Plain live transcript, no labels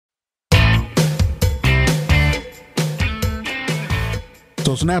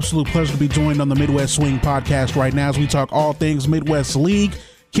So it's an absolute pleasure to be joined on the Midwest Swing podcast right now as we talk all things Midwest League.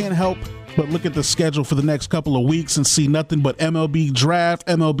 Can't help but look at the schedule for the next couple of weeks and see nothing but MLB Draft,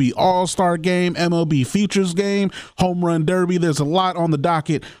 MLB All-Star Game, MLB Futures Game, Home Run Derby. There's a lot on the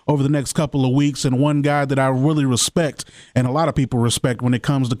docket over the next couple of weeks, and one guy that I really respect and a lot of people respect when it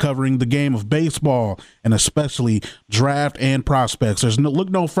comes to covering the game of baseball and especially draft and prospects. Look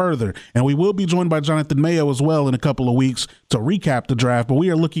no further, and we will be joined by Jonathan Mayo as well in a couple of weeks to recap the draft, but we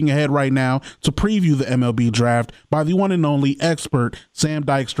are looking ahead right now to preview the MLB Draft by the one and only expert, Sam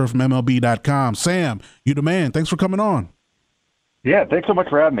Dykstra from MLB.com. Sam, you the man. Thanks for coming on. Yeah, thanks so much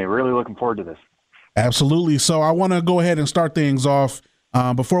for having me. Really looking forward to this. Absolutely. So I want to go ahead and start things off.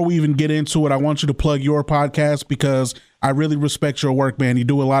 Before we even get into it, I want you to plug your podcast because I really respect your work, man. You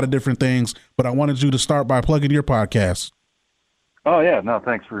do a lot of different things, but I wanted you to start by plugging your podcast. Oh, yeah. No,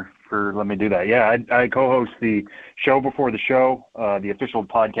 thanks for letting me do that. Yeah, I co-host the Show Before the Show, the official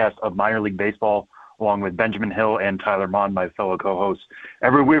podcast of minor league baseball, along with Benjamin Hill and Tyler Mond, my fellow co-hosts.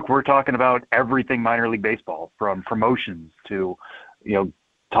 Every week we're talking about everything minor league baseball, from promotions to,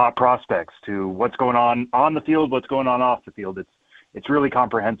 top prospects to what's going on the field, what's going on off the field. It's really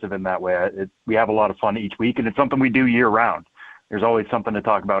comprehensive in that way. We have a lot of fun each week, and it's something we do year round. There's always something to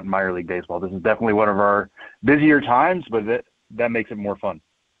talk about in minor league baseball. This is definitely one of our busier times, but that makes it more fun.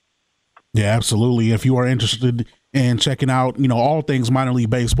 Yeah, absolutely. If you are interested in checking out, all things minor league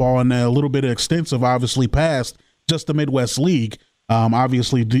baseball and a little bit of extensive, obviously past just the Midwest League,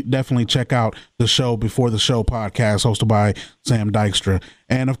 definitely check out the Show Before the Show podcast hosted by Sam Dykstra.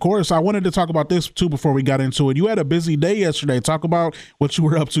 And of course, I wanted to talk about this too before we got into it. You had a busy day yesterday. Talk about what you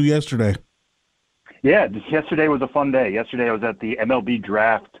were up to yesterday. Yeah, yesterday was a fun day. Yesterday I was at the MLB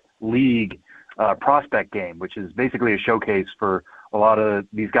Draft League prospect game, which is basically a showcase for a lot of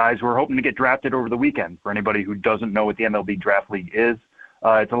these guys who are hoping to get drafted over the weekend. For anybody who doesn't know what the MLB Draft League is,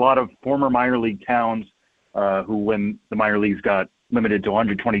 it's a lot of former minor league towns who, when the minor leagues got limited to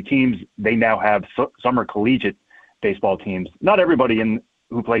 120 teams, they now have summer collegiate baseball teams. Not everybody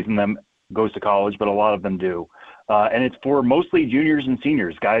who plays in them goes to college, but a lot of them do. And it's for mostly juniors and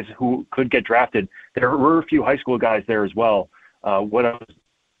seniors, guys who could get drafted. There were a few high school guys there as well. What I was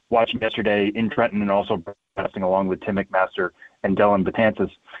watching yesterday in Trenton and also broadcasting along with Tim McMaster and Dylan Betances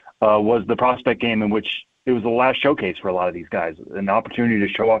was the prospect game, in which it was the last showcase for a lot of these guys, an opportunity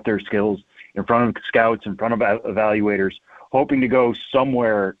to show off their skills in front of scouts, in front of evaluators, hoping to go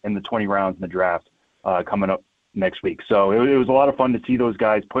somewhere in the 20 rounds in the draft coming up next week. So it was a lot of fun to see those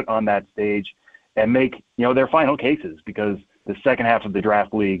guys put on that stage and make their final cases, because the second half of the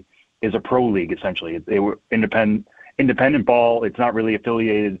draft league is a pro league, essentially. They were independent ball. It's not really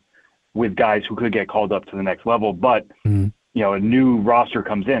affiliated with guys who could get called up to the next level, but a new roster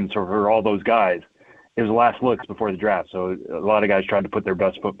comes in. So for all those guys, it was the last looks before the draft. So a lot of guys tried to put their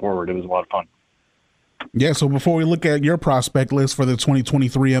best foot forward. It was a lot of fun. Yeah. So before we look at your prospect list for the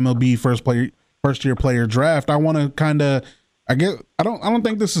 2023 MLB first year player draft, I want to I don't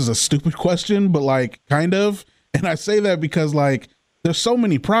think this is a stupid question, but kind of. And I say that because there's so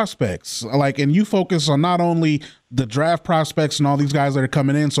many prospects, and you focus on not only the draft prospects and all these guys that are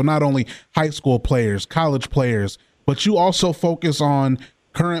coming in. So not only high school players, college players, but you also focus on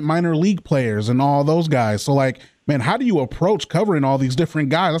current minor league players and all those guys. So man, how do you approach covering all these different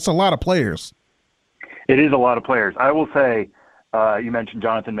guys? That's a lot of players. It is a lot of players. I will say, you mentioned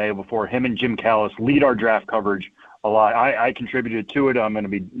Jonathan Mayo before. Him and Jim Callis lead our draft coverage a lot. I contributed to it. I'm going to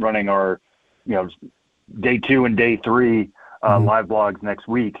be running our, day 2 and day 3 live blogs next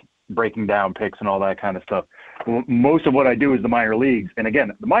week, breaking down picks and all that kind of stuff. Most of what I do is the minor leagues. And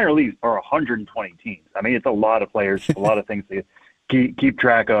again, the minor leagues are 120 teams. I mean, it's a lot of players, a lot of things to keep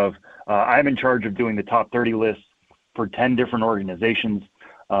track of. I'm in charge of doing the top 30 lists for 10 different organizations.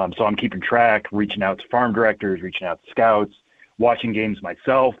 So I'm keeping track, reaching out to farm directors, reaching out to scouts, watching games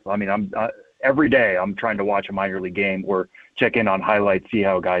myself. I mean, every day I'm trying to watch a minor league game or check in on highlights, see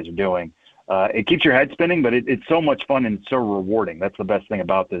how guys are doing. It keeps your head spinning, but it's so much fun and so rewarding. That's the best thing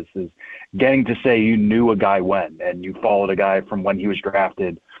about this, is getting to say you knew a guy when, and you followed a guy from when he was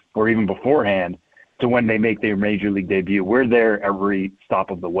drafted or even beforehand to when they make their major league debut. We're there every stop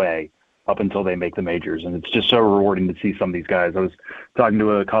of the way up until they make the majors. And it's just so rewarding to see some of these guys. I was talking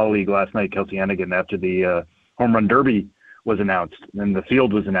to a colleague last night, Kelsey Hennigan, after the Home Run Derby was announced and the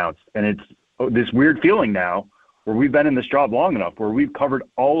field was announced. And it's this weird feeling now where we've been in this job long enough where we've covered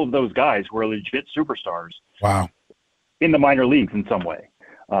all of those guys who are legit superstars. Wow. In the minor leagues in some way.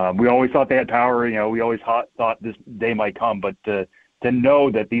 We always thought they had power. We always thought this day might come, but to know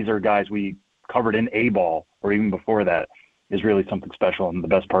that these are guys we covered in A-ball or even before that is really something special and the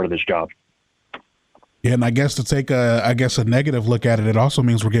best part of this job. Yeah, and I guess to take a negative look at it, it also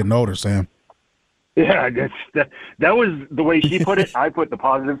means we're getting older, Sam. Yeah, that was the way she put it. I put the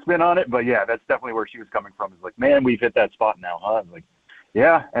positive spin on it, but yeah, that's definitely where she was coming from. It's like, man, we've hit that spot now, huh? I'm like,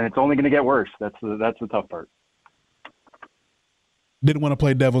 yeah, and it's only going to get worse. That's the tough part. Didn't want to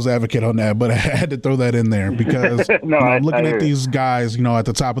play devil's advocate on that, but I had to throw that in there because no, I'm looking at these guys, at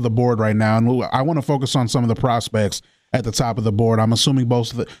the top of the board right now, and I want to focus on some of the prospects at the top of the board. I'm assuming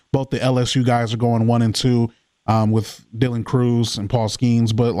both the LSU guys are going 1 and 2 with Dylan Cruz and Paul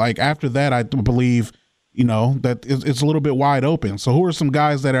Skeens, but like after that, I believe that it's a little bit wide open. So who are some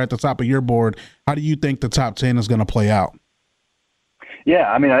guys that are at the top of your board? How do you think the top 10 is going to play out?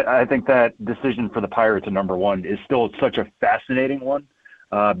 Yeah, I mean, I think that decision for the Pirates at number 1 is still such a fascinating one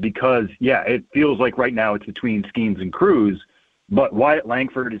because, yeah, it feels like right now it's between Skeens and Cruz, but Wyatt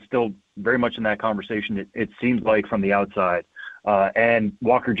Langford is still very much in that conversation, it seems like, from the outside. And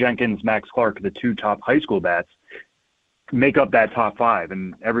Walker Jenkins, Max Clark, the 2 top high school bats, make up that top 5.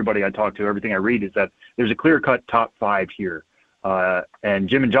 And everybody I talk to, everything I read is that there's a clear-cut top 5 here. And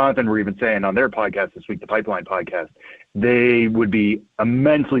Jim and Jonathan were even saying on their podcast this week, the Pipeline podcast, they would be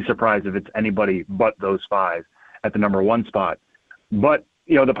immensely surprised if it's anybody but those 5 at the number 1 spot. But,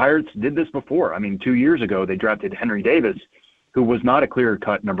 the Pirates did this before. I mean, 2 years ago, they drafted Henry Davis, who was not a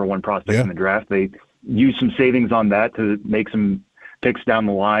clear-cut number 1 prospect in the draft. They used some savings on that to make some picks down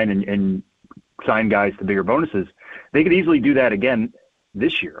the line and sign guys to bigger bonuses. They could easily do that again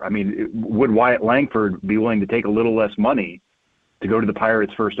this year. I mean, would Wyatt Langford be willing to take a little less money to go to the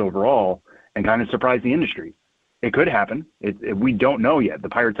Pirates first overall and kind of surprise the industry? It could happen. We don't know yet. The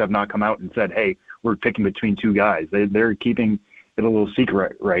Pirates have not come out and said, hey, we're picking between 2 guys. They're keeping it a little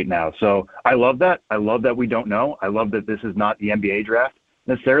secret right now. So I love that. I love that we don't know. I love that this is not the NBA draft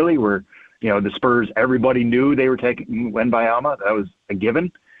necessarily where, the Spurs, everybody knew they were taking Wembanyama. That was a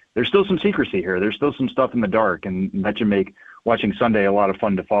given. There's still some secrecy here. There's still some stuff in the dark, and that should make watching Sunday a lot of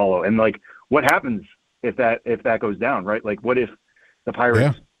fun to follow. And, like, what happens if that goes down, right? Like, what if the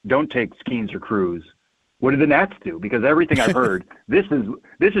Pirates don't take Skeens or Cruz? What do the Nats do? Because everything I've heard, this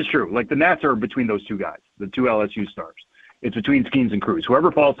is true. Like, the Nats are between those 2 guys, the 2 LSU stars. It's between Skeens and Cruz.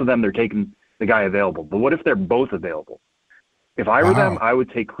 Whoever falls to them, they're taking the guy available. But what if they're both available? If I were them, I would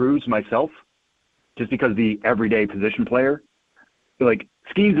take Cruz myself just because the everyday position player. Like,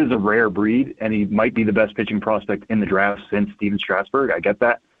 Skeens is a rare breed, and he might be the best pitching prospect in the draft since Steven Strasburg. I get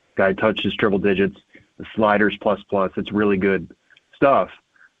that. Guy touches triple digits, the sliders plus. It's really good stuff.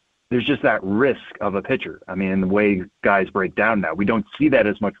 There's just that risk of a pitcher. I mean, in the way guys break down now, we don't see that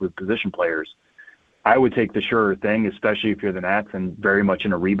as much with position players. I would take the surer thing, especially if you're the Nats and very much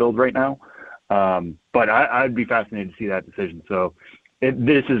in a rebuild right now. But I'd be fascinated to see that decision. So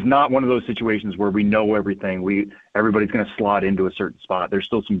this is not one of those situations where we know everything. Everybody's going to slot into a certain spot. There's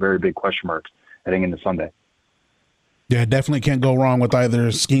still some very big question marks heading into Sunday. Yeah, definitely can't go wrong with either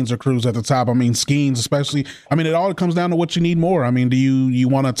Skeens or Cruz at the top. I mean, Skeens especially. I mean, it all comes down to what you need more. I mean, do you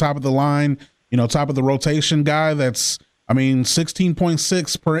want a top of the line, top of the rotation guy that's,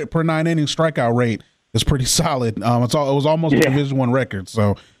 16.6 per 9 inning strikeout rate is pretty solid. It was almost a Division I record.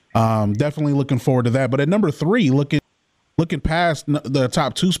 So definitely looking forward to that. But at number 3, looking past the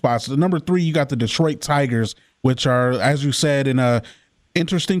top 2 spots, the number 3, you got the Detroit Tigers, which are, as you said, in a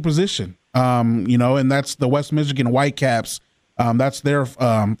interesting position. And that's the West Michigan Whitecaps. That's their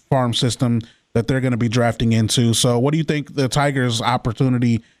farm system that they're going to be drafting into. So what do you think the Tigers'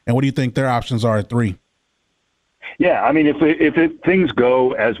 opportunity and what do you think their options are at 3? Yeah, I mean, if things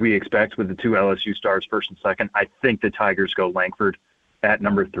go as we expect with the 2 LSU stars, first and second, I think the Tigers go Langford at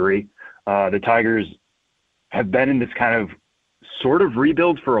number 3. The Tigers have been in this kind of sort of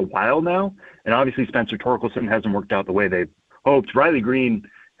rebuild for a while now, and obviously Spencer Torkelson hasn't worked out the way they hoped. Riley Green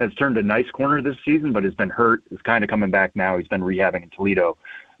has turned a nice corner this season, but has been hurt, is kind of coming back now. He's been rehabbing in Toledo.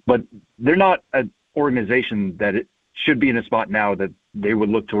 But they're not an organization that it should be in a spot now that they would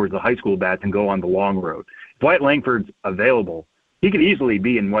look towards the high school bats and go on the long road. If Wyatt Langford's available, he could easily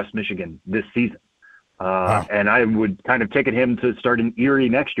be in West Michigan this season. Wow. And I would kind of ticket him to start in Erie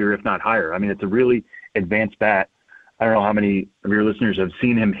next year, if not higher. I mean, it's a really advanced bat. I don't know how many of your listeners have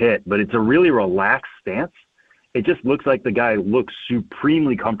seen him hit, but it's a really relaxed stance. It just looks like the guy looks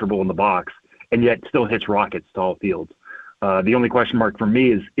supremely comfortable in the box and yet still hits rockets to all fields. The only question mark for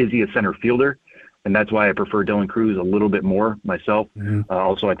me is he a center fielder? And that's why I prefer Dylan Cruz a little bit more myself. Mm-hmm.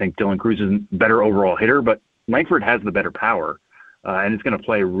 Also, I think Dylan Cruz is a better overall hitter, but Langford has the better power, and it's going to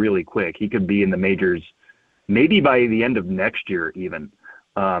play really quick. He could be in the majors maybe by the end of next year even.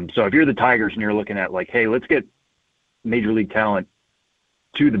 So if you're the Tigers and you're looking at like, hey, let's get major league talent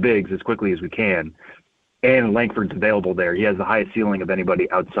to the bigs as quickly as we can, and Langford's available there, he has the highest ceiling of anybody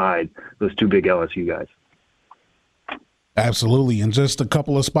outside those 2 big LSU guys. Absolutely. And just a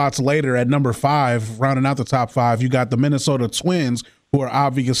couple of spots later at number 5, rounding out the top 5, you got the Minnesota Twins, who are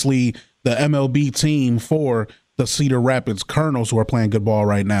obviously the MLB team for the Cedar Rapids Colonels, who are playing good ball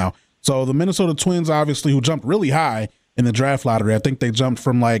right now. So the Minnesota Twins, obviously, who jumped really high in the draft lottery. I think they jumped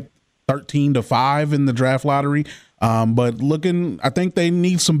from like 13 to 5 in the draft lottery. But I think they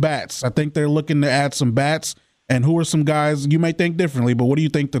need some bats. I think they're looking to add some bats. And who are some guys you may think differently, but what do you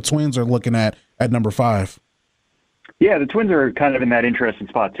think the Twins are looking at number 5? Yeah, the Twins are kind of in that interesting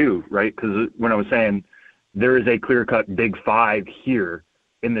spot too, right? Because when I was saying there is a clear-cut big 5 here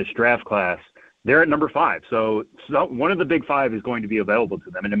in this draft class, they're at number 5. So one of the big 5 is going to be available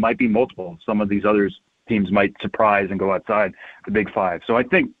to them, and it might be multiple. Some of these other teams might surprise and go outside the big 5. So I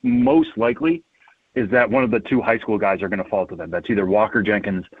think most likely is that one of the 2 high school guys are going to fall to them. That's either Walker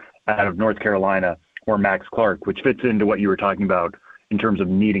Jenkins out of North Carolina or Max Clark, which fits into what you were talking about in terms of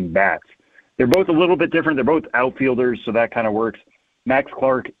needing bats. They're both a little bit different. They're both outfielders, so that kind of works. Max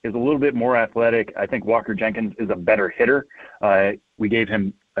Clark is a little bit more athletic. I think Walker Jenkins is a better hitter. We gave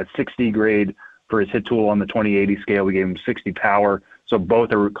him a 60 grade for his hit tool on the 2080 scale. We gave him 60 power, so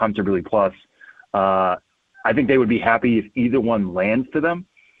both are comfortably plus. I think they would be happy if either one lands to them.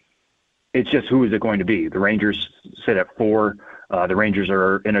 It's just who is it going to be? The Rangers sit at 4. The Rangers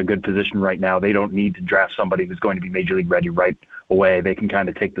are in a good position right now. They don't need to draft somebody who's going to be Major League ready right away. They can kind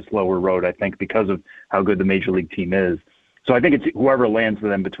of take the slower road, I think, because of how good the Major League team is. So I think it's whoever lands to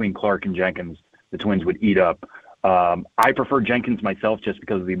them between Clark and Jenkins, the Twins would eat up. I prefer Jenkins myself just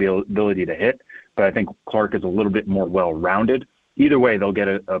because of the ability to hit, but I think Clark is a little bit more well-rounded. Either way, they'll get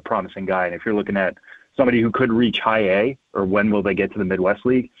a promising guy. And if you're looking at somebody who could reach high A, or when will they get to the Midwest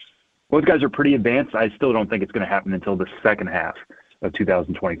League, those guys are pretty advanced. I still don't think it's going to happen until the second half of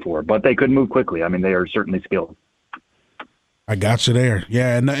 2024, but they could move quickly. I mean, they are certainly skilled. I got you there.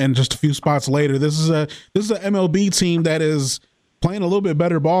 Yeah, and just a few spots later, this is a MLB team that is playing a little bit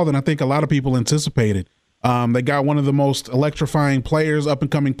better ball than I think a lot of people anticipated. They got one of the most electrifying players,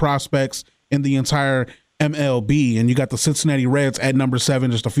 up-and-coming prospects in the entire MLB, and you got the Cincinnati Reds at number 7,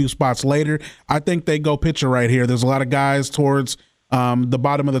 just a few spots later. I think they go pitcher right here. There's a lot of guys towards the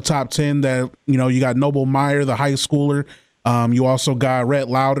bottom of the top 10 that, you got Noble Meyer, the high schooler. You also got Rhett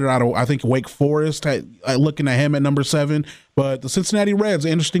Lauder out of, I think, Wake Forest, looking at him at number 7. But the Cincinnati Reds,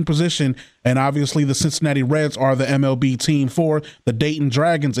 interesting position. And obviously the Cincinnati Reds are the MLB team for the Dayton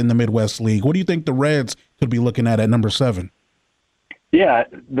Dragons in the Midwest League. What do you think the Reds could be looking at number 7? Yeah,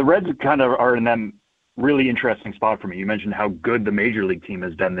 the Reds kind of are in that really interesting spot for me. You mentioned how good the Major League team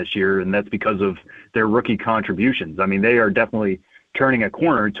has been this year, and that's because of their rookie contributions. I mean, they are definitely turning a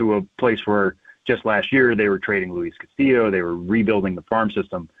corner to a place where just last year they were trading Luis Castillo, they were rebuilding the farm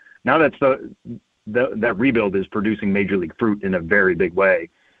system. Now that's that rebuild is producing Major League fruit in a very big way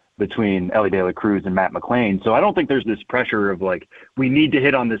between Elly De La Cruz and Matt McLain. So I don't think there's this pressure of like, we need to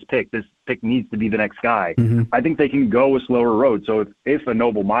hit on this pick. This pick needs to be the next guy. Mm-hmm. I think they can go a slower road. So if a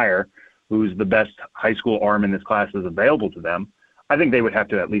Noble Meyer, who's the best high school arm in this class, is available to them, I think they would have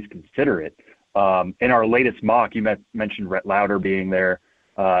to at least consider it. In our latest mock, you mentioned Rhett Lauder being there.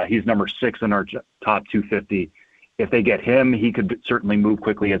 He's number 6 in our top 250. If they get him, he could certainly move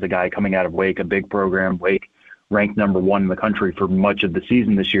quickly as a guy coming out of Wake, a big program. Wake ranked number 1 in the country for much of the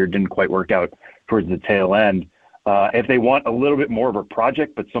season this year. Didn't quite work out towards the tail end. If they want a little bit more of a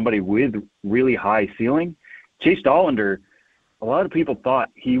project, but somebody with really high ceiling, Chase Dollander, a lot of people thought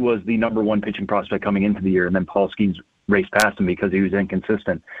he was the number 1 pitching prospect coming into the year, and then Paul Skeens raced past him because he was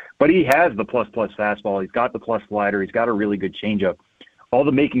inconsistent. But he has the plus fastball. He's got the plus slider. He's got a really good changeup. All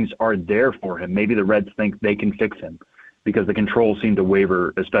the makings are there for him. Maybe the Reds think they can fix him because the controls seem to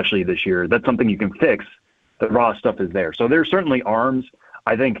waver, especially this year. That's something you can fix. The raw stuff is there. So there's certainly arms.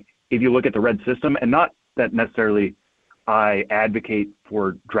 I think if you look at the Red system, and not that necessarily I advocate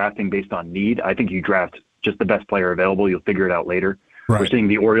for drafting based on need. I think you draft just the best player available. You'll figure it out later. Right. We're seeing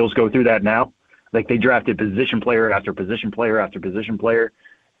the Orioles go through that now. Like they drafted position player after position player after position player.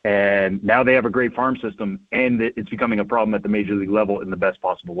 And now they have a great farm system, and it's becoming a problem at the Major League level in the best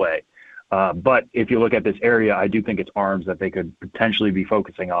possible way. But if you look at this area, I do think it's arms that they could potentially be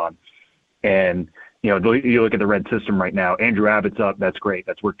focusing on. And, you look at the Red system right now. Andrew Abbott's up. That's great.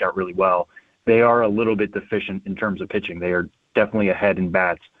 That's worked out really well. They are a little bit deficient in terms of pitching. They are definitely ahead in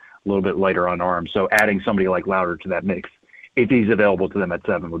bats, a little bit lighter on arms. So adding somebody like Lauder to that mix, if he's available to them at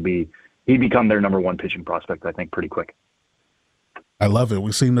 7, he'd become their number 1 pitching prospect, I think, pretty quick. I love it.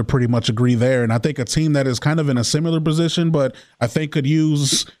 We seem to pretty much agree there. And I think a team that is kind of in a similar position, but I think could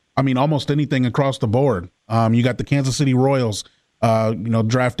use, almost anything across the board. You got the Kansas City Royals,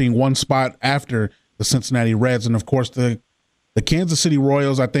 drafting 1 spot after the Cincinnati Reds. And of course, the The Kansas City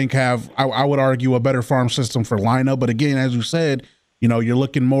Royals, I think, have, I would argue, a better farm system for lineup. But again, as you said, you're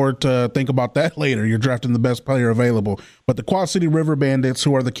looking more to think about that later. You're drafting the best player available. But the Quad City River Bandits,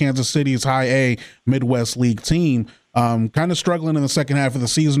 who are the Kansas City's high A Midwest League team, kind of struggling in the second half of the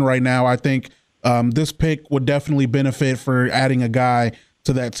season right now. I think this pick would definitely benefit for adding a guy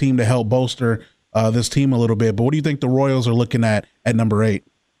to that team to help bolster this team a little bit. But what do you think the Royals are looking at number 8?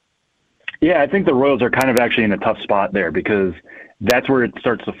 Yeah, I think the Royals are kind of actually in a tough spot there because that's where it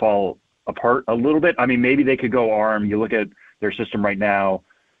starts to fall apart a little bit. I mean, maybe they could go arm. You look at their system right now.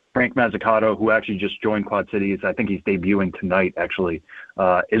 Frank Mazzucato, who actually just joined Quad Cities, I think he's debuting tonight, actually,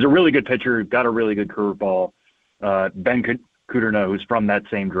 is a really good pitcher, got a really good curveball. Ben Kudrna, who's from that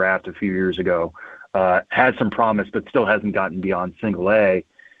same draft a few years ago, has some promise, but still hasn't gotten beyond single A.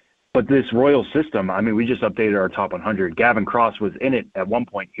 But this Royal system, I mean, we just updated our top 100. Gavin Cross was in it at one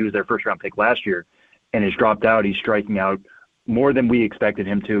point. He was their first-round pick last year and has dropped out. He's striking out more than we expected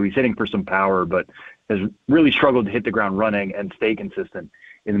him to. He's hitting for some power, but has really struggled to hit the ground running and stay consistent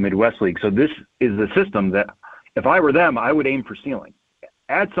in the Midwest League. So this is the system that, if I were them, I would aim for ceiling.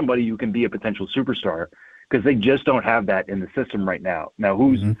 Add somebody who can be a potential superstar because they just don't have that in the system right now. Now,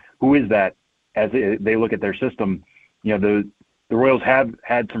 who is that as they look at their system? The Royals have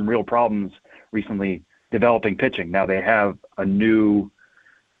had some real problems recently developing pitching. Now they have a new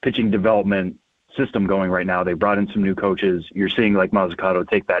pitching development system going right now. They brought in some new coaches. You're seeing like Mazzucato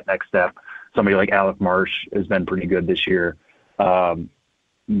take that next step. Somebody like Alec Marsh has been pretty good this year.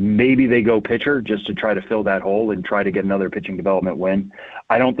 Maybe they go pitcher just to try to fill that hole and try to get another pitching development win.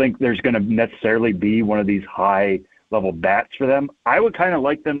 I don't think there's going to necessarily be one of these high-level bats for them. I would kind of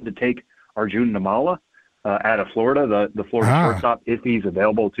like them to take Arjun Namala out of Florida, the Florida shortstop, if he's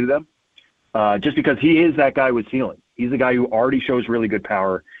available to them, just because he is that guy with ceiling. He's a guy who already shows really good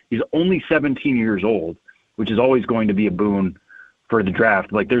power. He's only 17 years old, which is always going to be a boon for the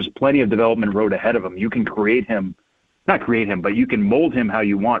draft. Like, there's plenty of development road ahead of him. You can not create him, but you can mold him how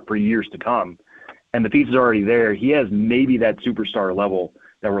you want for years to come. And the pieces are already there. He has maybe that superstar level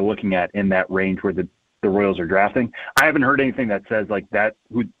that we're looking at in that range where the Royals are drafting. I haven't heard anything that says like that's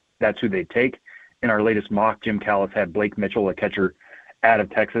who they take. In our latest mock, Jim Callis had Blake Mitchell, a catcher out of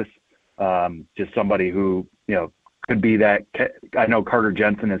Texas, just somebody who, could be that. I know Carter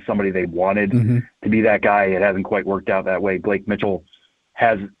Jensen is somebody they wanted to be that guy. It hasn't quite worked out that way. Blake Mitchell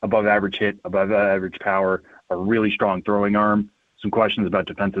has above average hit, above average power, a really strong throwing arm, some questions about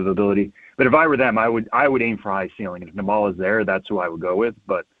defensive ability. But if I were them, I would aim for high ceiling. If Namala's there, that's who I would go with.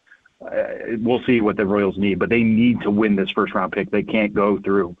 But we'll see what the Royals need. But they need to win this first-round pick. They can't go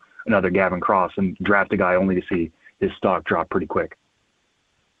through another Gavin Cross and draft a guy only to see his stock drop pretty quick.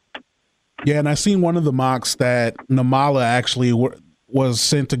 Yeah, and I seen one of the mocks that Namala actually was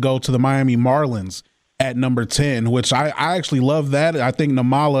sent to go to the Miami Marlins at number 10, which I actually love that. I think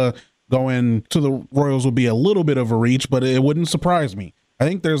Namala going to the Royals would be a little bit of a reach, but it wouldn't surprise me. I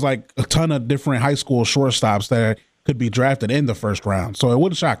think there's like a ton of different high school shortstops that could be drafted in the first round, so it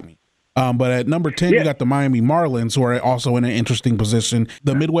wouldn't shock me. But at number 10, you got the Miami Marlins, who are also in an interesting position.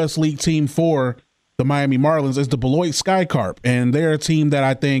 The Midwest League team for the Miami Marlins is the Beloit Skycarp, and they're a team that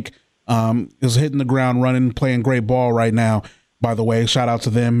I think is hitting the ground running, playing great ball right now, by the way. Shout out to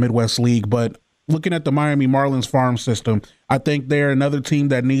them, Midwest League. But looking at the Miami Marlins farm system, I think they're another team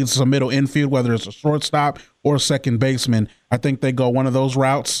that needs some middle infield, whether it's a shortstop or a second baseman. I think they go one of those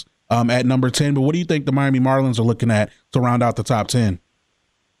routes at number 10. But what do you think the Miami Marlins are looking at to round out the top 10?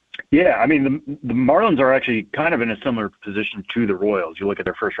 Yeah, I mean, the Marlins are actually kind of in a similar position to the Royals. You look at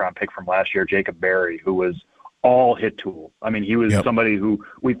their first-round pick from last year, Jacob Berry, who was all hit tool. I mean, he was somebody who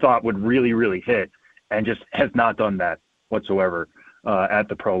we thought would really, really hit and just has not done that whatsoever at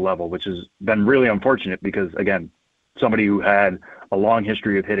the pro level, which has been really unfortunate because, again, somebody who had a long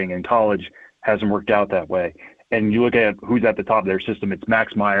history of hitting in college hasn't worked out that way. And you look at who's at the top of their system, it's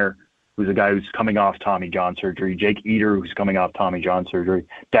Max Meyer, who's a guy who's coming off Tommy John surgery, Jake Eater, who's coming off Tommy John surgery,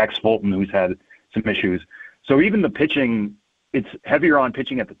 Dax Fulton, who's had some issues. So even the pitching, it's heavier on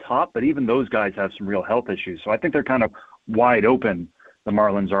pitching at the top, but even those guys have some real health issues. So I think they're kind of wide open, the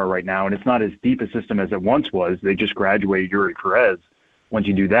Marlins are right now, and it's not as deep a system as it once was. They just graduated Yuri Perez. Once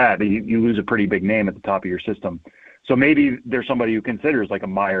you do that, you lose a pretty big name at the top of your system. So maybe there's somebody who considers like a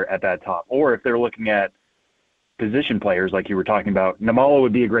Meyer at that top. Or if they're looking at position players like you were talking about, Namala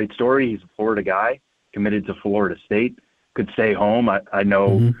would be a great story. He's a Florida guy, committed to Florida State, could stay home. I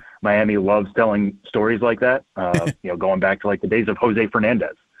know Miami loves telling stories like that, going back to like the days of Jose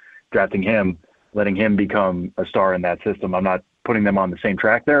Fernandez, drafting him, letting him become a star in that system. I'm not putting them on the same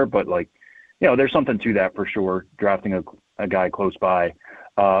track there, but there's something to that for sure, drafting a guy close by.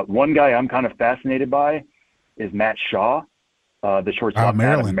 One guy I'm kind of fascinated by is Matt Shaw the shortstop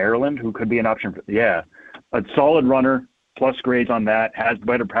out of Maryland, who could be an option. A solid runner, plus grades on that, has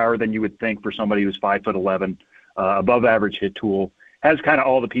better power than you would think for somebody who's 5'11", above average hit tool, has kind of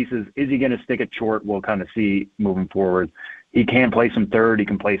all the pieces. Is he going to stick at short? We'll kind of see moving forward. He can play some third. He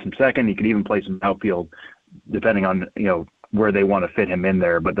can play some second. He could even play some outfield, depending on, where they want to fit him in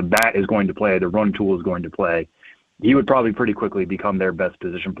there. But the bat is going to play. The run tool is going to play. He would probably pretty quickly become their best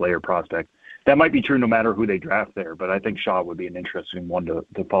position player prospect. That might be true no matter who they draft there, but I think Shaw would be an interesting one to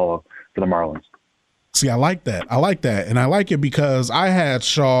follow for the Marlins. See, I like that. And I like it because I had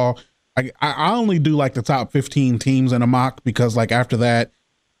Shaw. I only do like the top 15 teams in a mock because after that,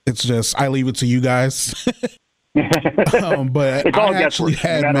 it's just I leave it to you guys. But I actually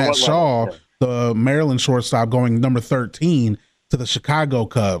had Matt Shaw, the Maryland shortstop, going number 13 to the Chicago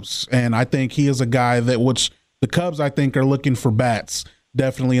Cubs. And I think he is a guy which the Cubs, I think, are looking for bats,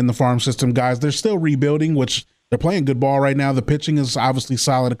 definitely in the farm system guys. They're still rebuilding, which they're playing good ball right now. The pitching is obviously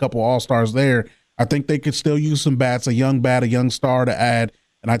solid, a couple All-Stars there. I think they could still use some bats, a young bat, a young star to add.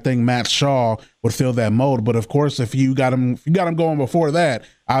 And I think Matt Shaw would fill that mold. But of course, if you got him going before that,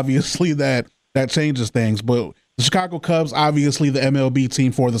 obviously that changes things. But the Chicago Cubs, obviously the MLB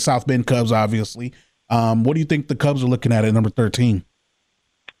team for the South Bend Cubs, obviously. What do you think the Cubs are looking at number 13?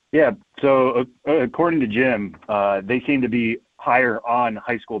 Yeah, so according to Jim, they seem to be higher on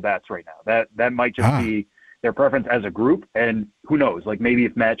high school bats right now. That might just be their preference as a group. And who knows, maybe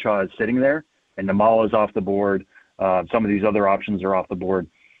if Matt Shaw is sitting there and Namala is off the board, some of these other options are off the board,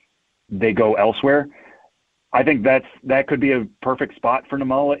 they go elsewhere. I think that could be a perfect spot for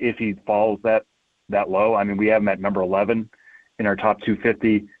Namala if he falls that low. I mean, we have him at number 11 in our top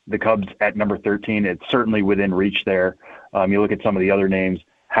 250. The Cubs at number 13. It's certainly within reach there. You look at some of the other names,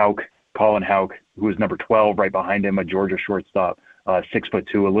 Colin Houck, who is number 12 right behind him, a Georgia shortstop,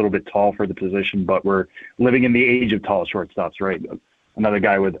 6'2", a little bit tall for the position, but we're living in the age of tall shortstops, right? Another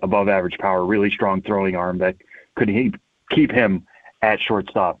guy with above average power, really strong throwing arm that could keep him at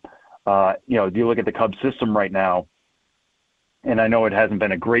shortstop. Do you look at the Cubs system right now, and I know it hasn't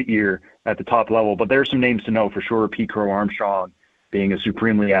been a great year at the top level, but there's some names to know for sure. Pete Crow Armstrong being a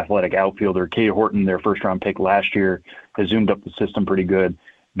supremely athletic outfielder. Cade Horton, their first-round pick last year, has zoomed up the system pretty good.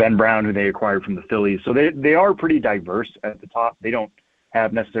 Ben Brown, who they acquired from the Phillies. So they are pretty diverse at the top. They don't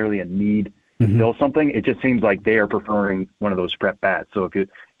have necessarily a need to fill something. It just seems like they are preferring one of those prep bats. So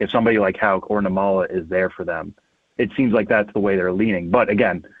if somebody like Houck or Namala is there for them, it seems like that's the way they're leaning. But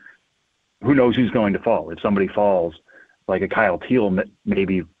again, who knows who's going to fall? If somebody falls, like a Kyle Teal,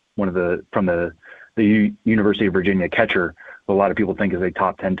 maybe from the University of Virginia catcher, who a lot of people think is a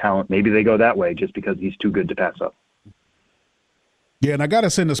top 10 talent, maybe they go that way just because he's too good to pass up. Yeah, and I got to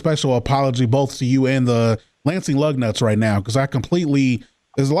send a special apology both to you and the Lansing Lugnuts right now because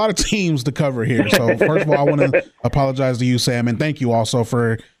there's a lot of teams to cover here. So first of all, I want to apologize to you, Sam, and thank you also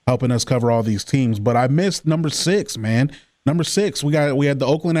for helping us cover all these teams. But I missed number 6, man. Number 6, we had the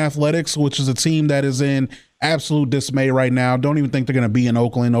Oakland Athletics, which is a team that is in absolute dismay right now. Don't even think they're going to be in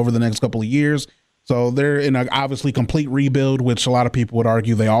Oakland over the next couple of years. So they're in a obviously complete rebuild, which a lot of people would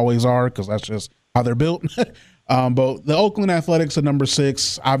argue they always are because that's just how they're built. But the Oakland Athletics at number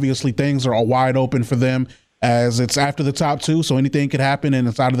 6, obviously things are all wide open for them as it's after the top 2, so anything could happen, and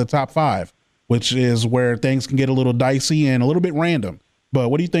it's out of the top 5, which is where things can get a little dicey and a little bit random. But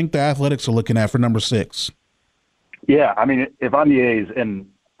what do you think the Athletics are looking at for number 6? Yeah, I mean, if I'm the A's, and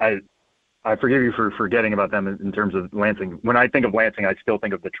I forgive you for forgetting about them in terms of Lansing. When I think of Lansing, I still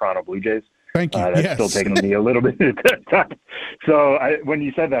think of the Toronto Blue Jays. Thank you. That's still taking me a little bit of time. So when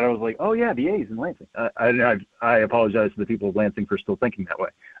you said that, I was like, oh, yeah, the A's in Lansing. I apologize to the people of Lansing for still thinking that way.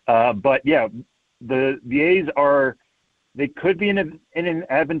 But, yeah, the A's they could be in an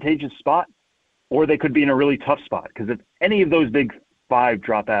advantageous spot, or they could be in a really tough spot. Because if any of those big 5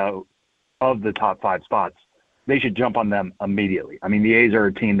 drop out of the top 5 spots, they should jump on them immediately. I mean, the A's are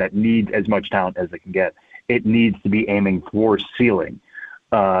a team that needs as much talent as they can get. It needs to be aiming for ceiling.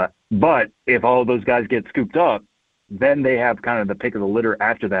 But if all of those guys get scooped up, then they have kind of the pick of the litter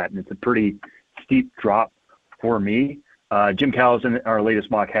after that, and it's a pretty steep drop for me. Jim Callis in our latest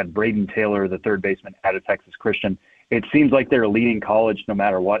mock had Braden Taylor, the third baseman, out of Texas Christian. It seems like they're leading college no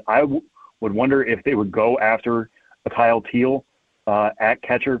matter what. I would wonder if they would go after a Kyle Teal at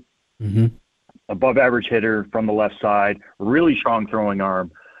catcher. Above average hitter from the left side, really strong throwing arm.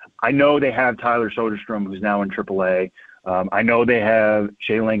 I know they have Tyler Soderstrom, who's now in AAA. I know they have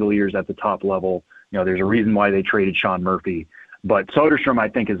Shea Langoliers at the top level. There's a reason why they traded Sean Murphy. But Soderstrom, I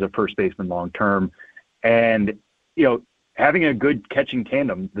think, is a first baseman long term. And, having a good catching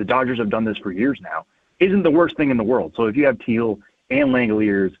tandem, the Dodgers have done this for years now, isn't the worst thing in the world. So if you have Teal and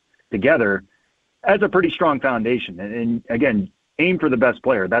Langoliers together, as a pretty strong foundation. And again, aim for the best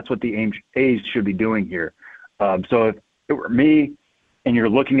player. That's what the A's should be doing here. So if it were me and you're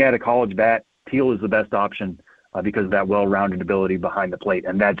looking at a college bat, Teal is the best option because of that well-rounded ability behind the plate,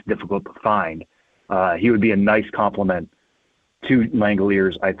 and that's difficult to find. He would be a nice complement to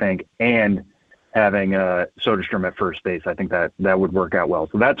Langoliers, I think, and having Soderstrom at first base. I think that would work out well.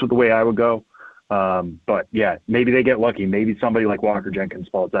 So that's the way I would go. But, yeah, maybe they get lucky. Maybe somebody like Walker Jenkins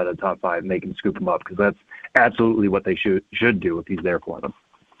falls out of the top 5 and they can scoop him up because that's absolutely what they should do if he's there for them.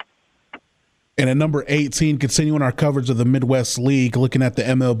 And at number 18, continuing our coverage of the Midwest League, looking at the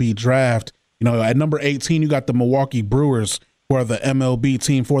MLB draft, at number 18, you got the Milwaukee Brewers, who are the MLB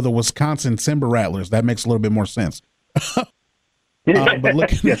team for the Wisconsin Timber Rattlers. That makes a little bit more sense. But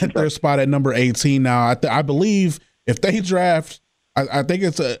looking at their spot at number 18 now, I believe if they draft, I think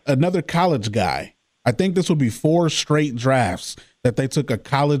it's another college guy. I think this would be 4 straight drafts that they took a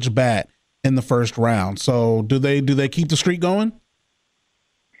college bat in the first round. So do they keep the streak going?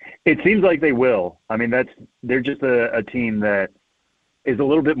 It seems like they will. I mean, they're just a team that is a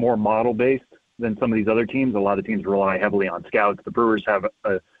little bit more model-based than some of these other teams. A lot of teams rely heavily on scouts. The Brewers have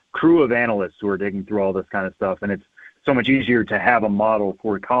a crew of analysts who are digging through all this kind of stuff, and it's so much easier to have a model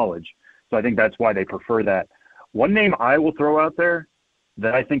for college. So I think that's why they prefer that. One name I will throw out there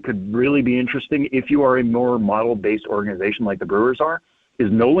that I think could really be interesting if you are a more model-based organization like the Brewers are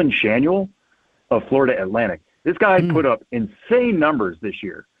is Nolan Shanuel of Florida Atlantic. This guy put up insane numbers this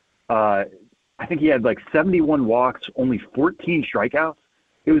year. I think he had like 71 walks, only 14 strikeouts.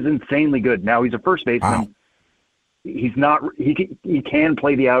 It was insanely good. Now he's a first baseman. Wow. He's not. He can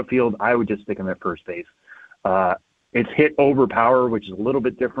play the outfield. I would just stick him at first base. It's hit over power, which is a little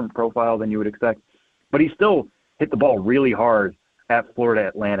bit different profile than you would expect, but he still hit the ball really hard at Florida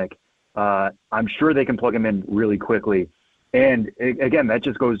Atlantic. I'm sure they can plug him in really quickly. And again, that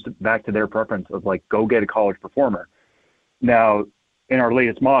just goes back to their preference of like, go get a college performer. Now, in our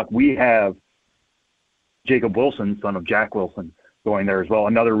latest mock, we have Jacob Wilson, son of Jack Wilson, going there as well.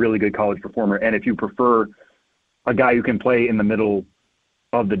 Another really good college performer. And if you prefer a guy who can play in the middle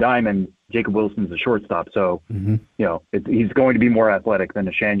of the diamond, Jacob Wilson's a shortstop. So, he's going to be more athletic than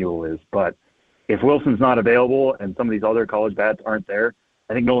Shanuel is. But if Wilson's not available and some of these other college bats aren't there,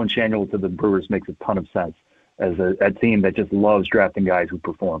 I think Nolan Shanuel to the Brewers makes a ton of sense as a team that just loves drafting guys who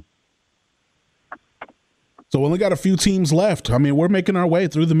perform. So we only got a few teams left. I mean, we're making our way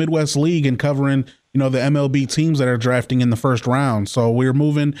through the Midwest League and covering, the MLB teams that are drafting in the first round. So we're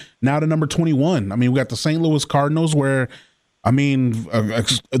moving now to number 21. I mean, we got the St. Louis Cardinals where,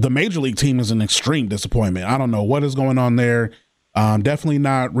 the major league team is an extreme disappointment. I don't know what is going on there. Definitely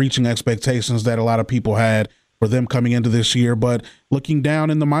not reaching expectations that a lot of people had for them coming into this year. But looking down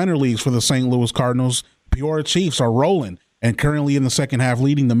in the minor leagues for the St. Louis Cardinals, Peoria Chiefs are rolling and currently in the second half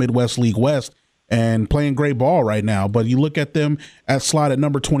leading the Midwest League West and playing great ball right now. But you look at them at slot at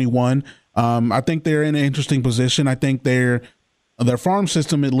number 21. I think they're in an interesting position. I think their farm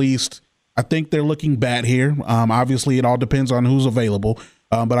system, at least, I think they're looking bad here. Obviously, it all depends on who's available.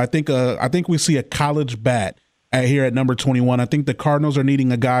 But I think we see a college bat here at number 21. I think the Cardinals are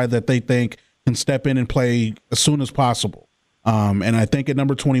needing a guy that they think can step in and play as soon as possible. And I think at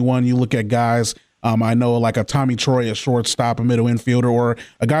number 21, you look at guys, I know like a Tommy Troy at shortstop, a middle infielder, or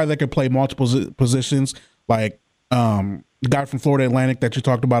a guy that could play multiple positions, like the guy from Florida Atlantic that you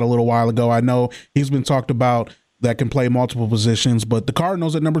talked about a little while ago. I know he's been talked about that can play multiple positions, but the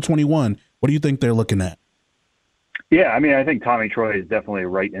Cardinals at number 21, what do you think they're looking at? Yeah, I mean, I think Tommy Troy is definitely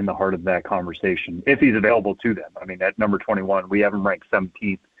right in the heart of that conversation, if he's available to them. I mean, at number 21, we have him ranked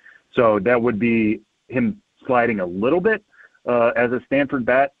 17th. So that would be him sliding a little bit as a Stanford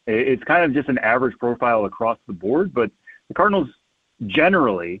bat. It's kind of just an average profile across the board, but the Cardinals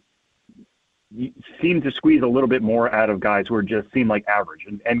generally seem to squeeze a little bit more out of guys who just seem like average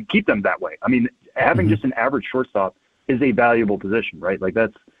and keep them that way. I mean, having just an average shortstop is a valuable position, right? Like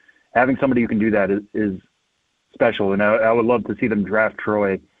having somebody who can do that is special. And I would love to see them draft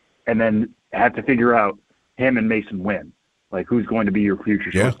Troy and then have to figure out him and Mason Wynn. Like, who's going to be your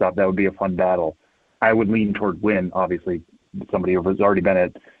future shortstop? That would be a fun battle. I would lean toward Wynn, obviously, somebody who has already been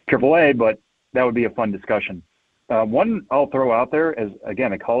at AAA, but that would be a fun discussion. One I'll throw out there as,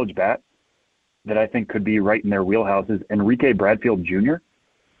 again, a college bat that I think could be right in their wheelhouse is Enrique Bradfield Jr.,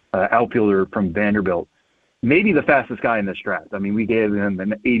 outfielder from Vanderbilt. Maybe the fastest guy in this draft. I mean, we gave him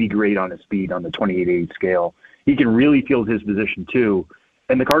an 80 grade on his speed on the 28-8 scale. He can really field his position, too.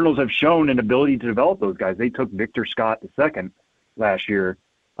 And the Cardinals have shown an ability to develop those guys. They took Victor Scott II last year.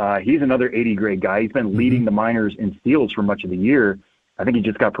 He's another 80 grade guy. He's been leading the minors in steals for much of the year. I think he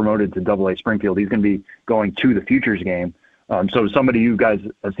just got promoted to AA Springfield. He's going to be going to the Futures game. So somebody you guys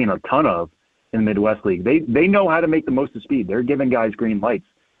have seen a ton of in the Midwest League. They know how to make the most of speed. They're giving guys green lights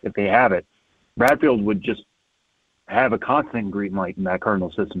if they have it. Bradfield would just have a constant green light in that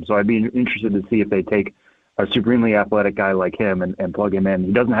Cardinal system. So I'd be interested to see if they take a supremely athletic guy like him and plug him in.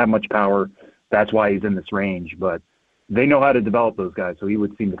 He doesn't have much power. That's why he's in this range. But they know how to develop those guys, so he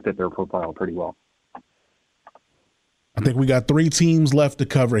would seem to fit their profile pretty well. I think we got 3 teams left to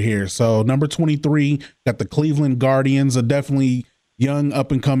cover here. So number 23, got the Cleveland Guardians, a definitely young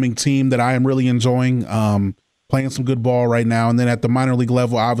up-and-coming team that I am really enjoying, playing some good ball right now. And then at the minor league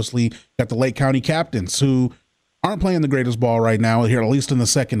level, obviously, got the Lake County Captains, who aren't playing the greatest ball right now here, at least in the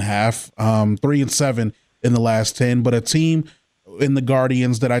second half, 3-7 in the last 10. But a team in the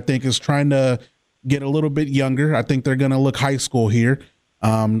Guardians that I think is trying to get a little bit younger. I think they're going to look high school here.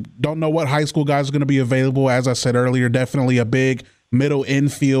 Don't know what high school guys are going to be available. As I said earlier, definitely a big middle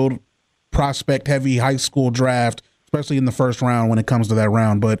infield prospect heavy high school draft, especially in the first round when it comes to that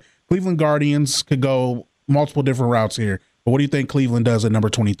round. But Cleveland Guardians could go multiple different routes here. But what do you think Cleveland does at number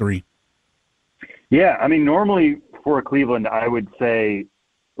 23? Yeah, I mean, normally for Cleveland, I would say,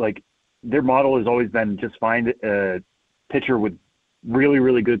 like, their model has always been just find a pitcher with really,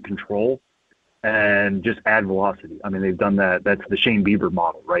 really good control and just add velocity. I mean, they've done that. That's the Shane Bieber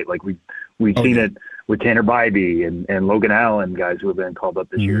model, right? Like we've seen it with Tanner Bybee and Logan Allen, guys who have been called up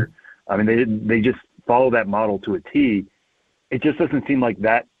this year. I mean, they just follow that model to a T. It just doesn't seem like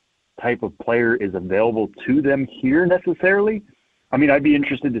that type of player is available to them here necessarily. I mean, I'd be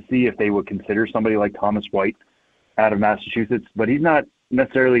interested to see if they would consider somebody like Thomas White out of Massachusetts, but he's not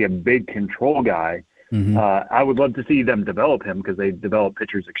necessarily a big control guy. I would love to see them develop him because they develop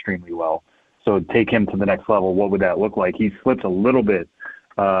pitchers extremely well. So take him to the next level. What would that look like? He slipped a little bit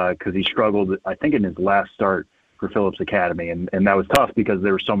because he struggled, I think, in his last start for Phillips Academy. And that was tough because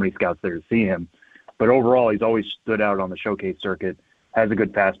there were so many scouts there to see him. But overall, he's always stood out on the showcase circuit, has a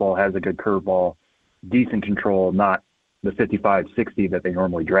good fastball, has a good curveball, decent control, not the 55, 60 that they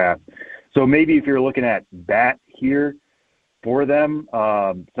normally draft. So maybe if you're looking at bat here for them,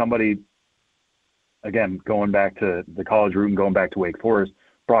 somebody, again, going back to the college route and going back to Wake Forest,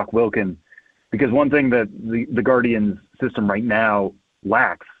 Brock Wilken, because one thing that the Guardians system right now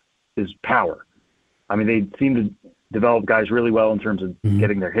lacks is power. I mean, they seem to develop guys really well in terms of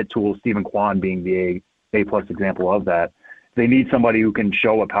getting their hit tools, Stephen Kwan being the A-plus example of that. They need somebody who can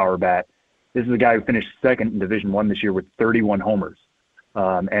show a power bat. This is a guy who finished second in Division I this year with 31 homers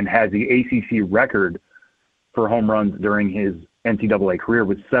and has the ACC record for home runs during his NCAA career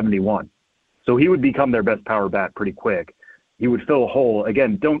with 71. So he would become their best power bat pretty quick. He would fill a hole.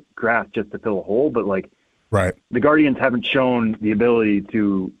 Again, don't draft just to fill a hole, but like the Guardians haven't shown the ability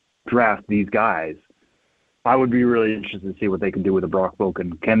to draft these guys. I would be really interested to see what they can do with a Brock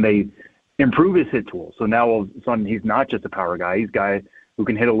Wilken. Can they improve his hit tool? So now all of a sudden he's not just a power guy. He's a guy who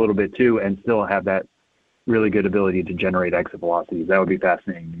can hit a little bit too and still have that really good ability to generate exit velocities. That would be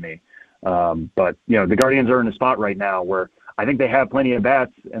fascinating to me. But, you know, the Guardians are in a spot right now where I think they have plenty of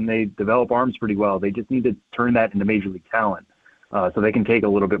bats and they develop arms pretty well. They just need to turn that into major league talent so they can take a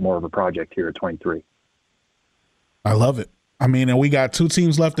little bit more of a project here at 23. I love it. I mean, and we got 2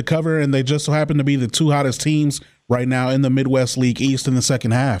 teams left to cover, and they just so happen to be the 2 hottest teams right now in the Midwest League East in the second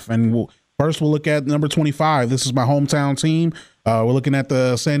half. And first we'll look at number 25. This is my hometown team. We're looking at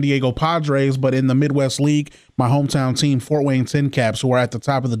the San Diego Padres, but in the Midwest League, my hometown team, Fort Wayne Tin Caps, who are at the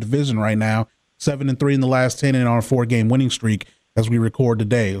top of the division right now, 7-3 in the last 10 and on a 4-game winning streak as we record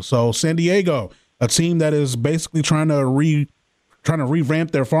today. So San Diego, a team that is basically trying to revamp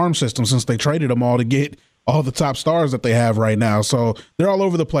their farm system since they traded them all to get all the top stars that they have right now. So they're all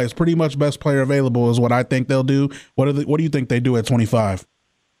over the place. Pretty much best player available is what I think they'll do. What do you think they do at 25?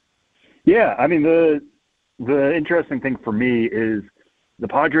 Yeah, I mean, the interesting thing for me is the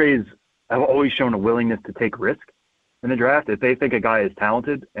Padres have always shown a willingness to take risk in the draft. If they think a guy is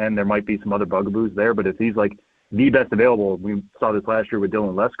talented, and there might be some other bugaboos there, but if he's like the best available, we saw this last year with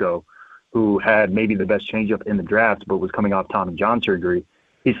Dylan Lesko, who had maybe the best changeup in the draft, but was coming off Tommy John surgery.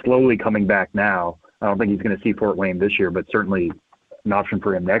 He's slowly coming back now. I don't think he's going to see Fort Wayne this year, but certainly an option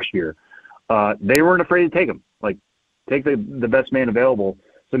for him next year. They weren't afraid to take him, like take the best man available.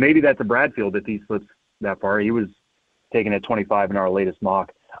 So maybe that's a Bradfield if he slips that far. He was taken at 25 in our latest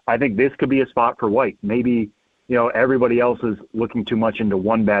mock. I think this could be a spot for White. Maybe, you know, everybody else is looking too much into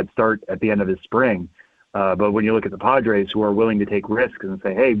one bad start at the end of his spring. But when you look at the Padres who are willing to take risks and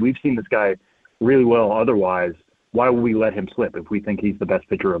say, hey, we've seen this guy really well otherwise, why would we let him slip if we think he's the best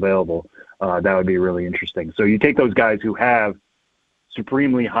pitcher available? That would be really interesting. So you take those guys who have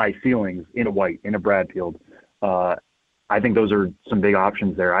supremely high ceilings in a White, in a Bradfield. I think those are some big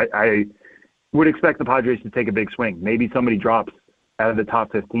options there. I would expect the Padres to take a big swing. Maybe somebody drops out of the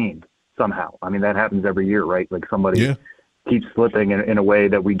top 15. somehow. I mean, that happens every year, right? Like somebody keeps slipping in a way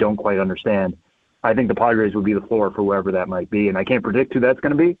that we don't quite understand. I think the Padres would be the floor for whoever that might be, and I can't predict who that's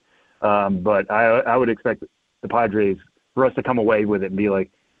going to be. But I would expect the Padres, for us to come away with it and be like,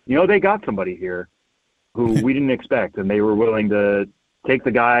 they got somebody here who we didn't expect, and they were willing to take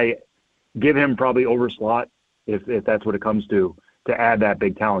the guy, give him probably over slot, if that's what it comes to add that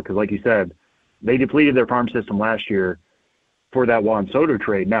big talent. Because like you said, they depleted their farm system last year for that Juan Soto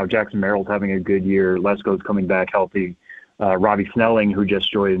trade. Now Jackson Merrill's having a good year. Lesko's coming back healthy. Robbie Snelling, who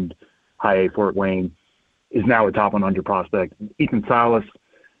just joined High A Fort Wayne, is now a top 100 prospect. Ethan Salas,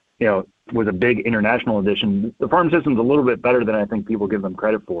 was a big international addition. The farm system's a little bit better than I think people give them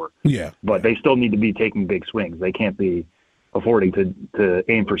credit for. Yeah. But they still need to be taking big swings. They can't be affording to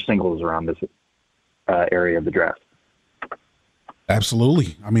aim for singles around this area of the draft.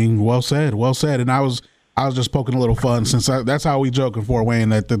 Absolutely. I mean, well said. And I was just poking a little fun, since that's how we joke in Fort Wayne,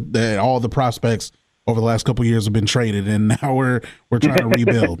 that all the prospects over the last couple of years have been traded, and now we're trying to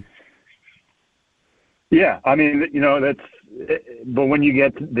rebuild. Yeah, I mean, but when you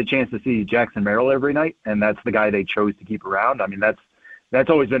get the chance to see Jackson Merrill every night, and that's the guy they chose to keep around, I mean, that's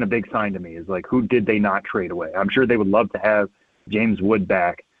always been a big sign to me, is like, who did they not trade away? I'm sure they would love to have James Wood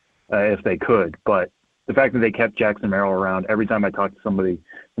back if they could, but the fact that they kept Jackson Merrill around, every time I talk to somebody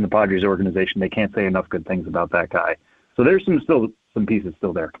in the Padres organization, they can't say enough good things about that guy. So there's some pieces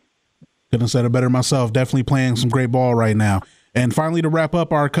still there. Couldn't have said it better myself. Definitely playing some great ball right now. And finally, to wrap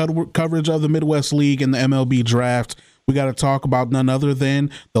up our coverage of the Midwest League and the MLB draft, we got to talk about none other than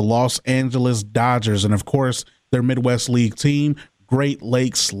the Los Angeles Dodgers and, of course, their Midwest League team, Great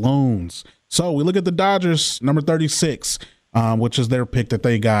Lakes Loons. So we look at the Dodgers, number 36, which is their pick that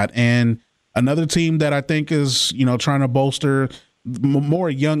they got. And another team that I think is, trying to bolster more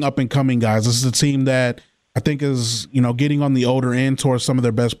young up-and-coming guys. This is a team that I think is, getting on the older end towards some of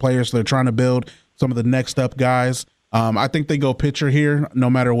their best players. So they're trying to build some of the next-up guys. I think they go pitcher here no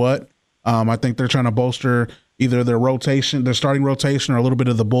matter what. I think they're trying to bolster either their starting rotation, or a little bit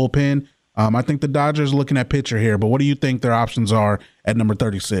of the bullpen. I think the Dodgers are looking at pitcher here, but what do you think their options are at number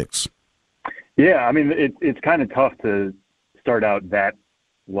 36? Yeah, I mean, it's kind of tough to start out that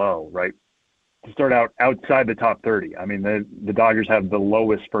low, right? To start out outside the top 30. I mean, the Dodgers have the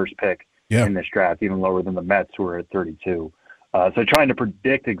lowest first pick in this draft, even lower than the Mets, who are at 32. So trying to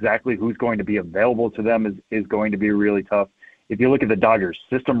predict exactly who's going to be available to them is going to be really tough. If you look at the Dodgers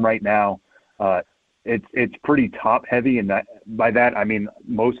system right now, it's pretty top heavy, and by that I mean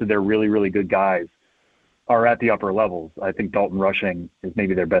most of their really, really good guys are at the upper levels. I think Dalton Rushing is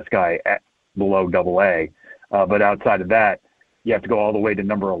maybe their best guy at below AA. But outside of that, you have to go all the way to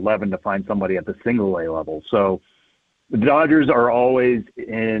number 11 to find somebody at the single A level. So the Dodgers are always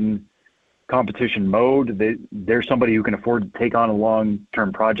in competition mode. They're somebody who can afford to take on a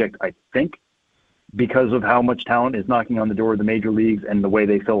long-term project, I think, because of how much talent is knocking on the door of the major leagues and the way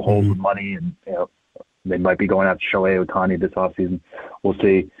they fill holes with money. And they might be going after Shohei Ohtani this offseason. We'll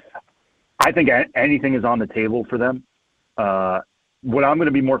see. I think anything is on the table for them. What I'm going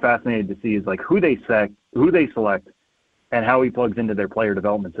to be more fascinated to see is like who they select, and how he plugs into their player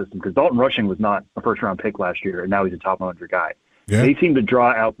development system. Because Dalton Rushing was not a first-round pick last year, and now he's a top 100 guy. Yeah. They seem to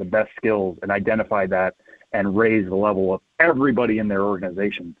draw out the best skills and identify that and raise the level of everybody in their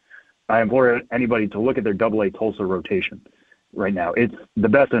organization. I implore anybody to look at their AA Tulsa rotation right now. It's the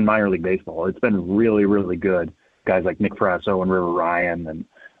best in minor league baseball. It's been really, really good. Guys like Nick Frasso and River Ryan and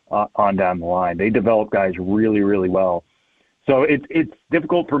on down the line. They develop guys really, really well. So it's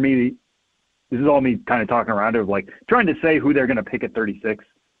difficult for me. This is all me kind of talking around it, like trying to say who they're going to pick at 36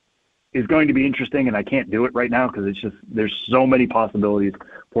 is going to be interesting, and I can't do it right now because it's just there's so many possibilities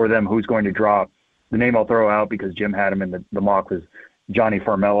for them who's going to drop. The name I'll throw out because Jim had him in the mock was Johnny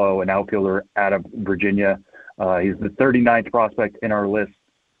Farmello, an outfielder out of Virginia. He's the 39th prospect in our list.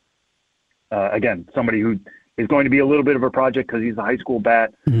 Again, somebody who is going to be a little bit of a project because he's a high school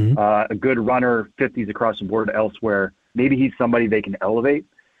bat, a good runner, 50s across the board elsewhere. Maybe he's somebody they can elevate.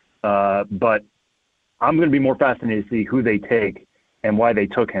 But I'm going to be more fascinated to see who they take and why they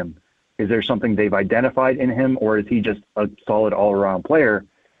took him. Is there something they've identified in him, or is he just a solid all-around player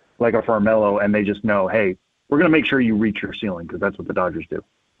like a Farmello, and they just know, hey, we're going to make sure you reach your ceiling, because that's what the Dodgers do.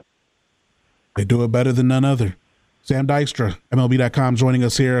 They do it better than none other. Sam Dykstra, MLB.com, joining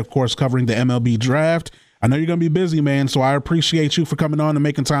us here, of course, covering the MLB draft. I know you're going to be busy, man, so I appreciate you for coming on and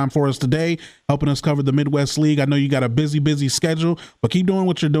making time for us today, helping us cover the Midwest League. I know you got a busy schedule, but keep doing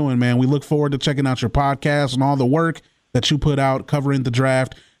what you're doing, man. We look forward to checking out your podcast and all the work that you put out covering the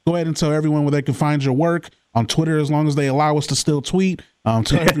draft. Go ahead and tell everyone where they can find your work on Twitter, as long as they allow us to still tweet. Tell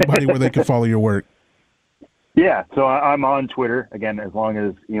everybody where they can follow your work. Yeah, so I'm on Twitter, again, as long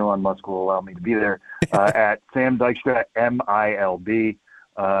as Elon Musk will allow me to be there, at Sam Dykstra, MILB.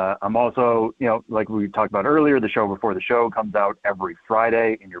 I'm also, like we talked about earlier, the show before the show comes out every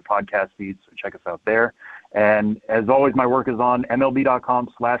Friday in your podcast feed, so check us out there. And as always, my work is on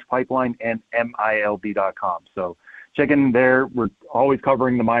MLB.com/pipeline and MILB.com. So check in there. We're always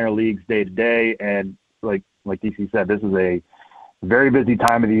covering the minor leagues day to day. And like DC said, this is a very busy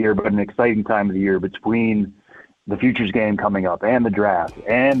time of the year, but an exciting time of the year between the futures game coming up and the draft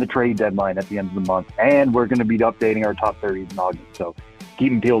and the trade deadline at the end of the month. And we're going to be updating our top 30s in August. So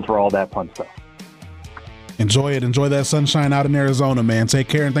keep them peeled for all that fun stuff. Enjoy it. Enjoy that sunshine out in Arizona, man. Take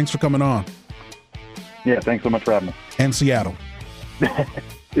care, and thanks for coming on. Yeah, thanks so much for having me. And Seattle.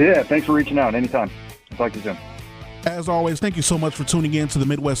 Yeah, thanks for reaching out. Anytime. I'll talk to you soon. As always, thank you so much for tuning in to the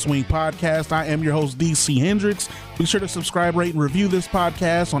Midwest Swing Podcast. I am your host, DC Hendricks. Be sure to subscribe, rate, and review this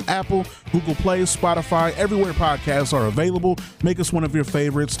podcast on Apple, Google Play, Spotify, everywhere podcasts are available. Make us one of your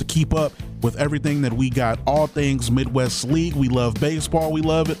favorites to keep up with everything that we got, all things Midwest League. We love baseball. We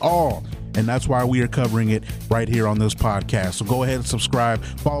love it all. And that's why we are covering it right here on this podcast. So go ahead and subscribe.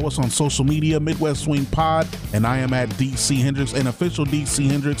 Follow us on social media, Midwest Swing Pod, and I am at DC Hendricks and official DC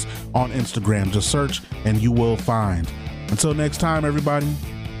Hendricks on Instagram. Just search and you will find. Until next time, everybody,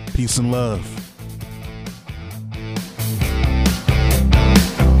 peace and love.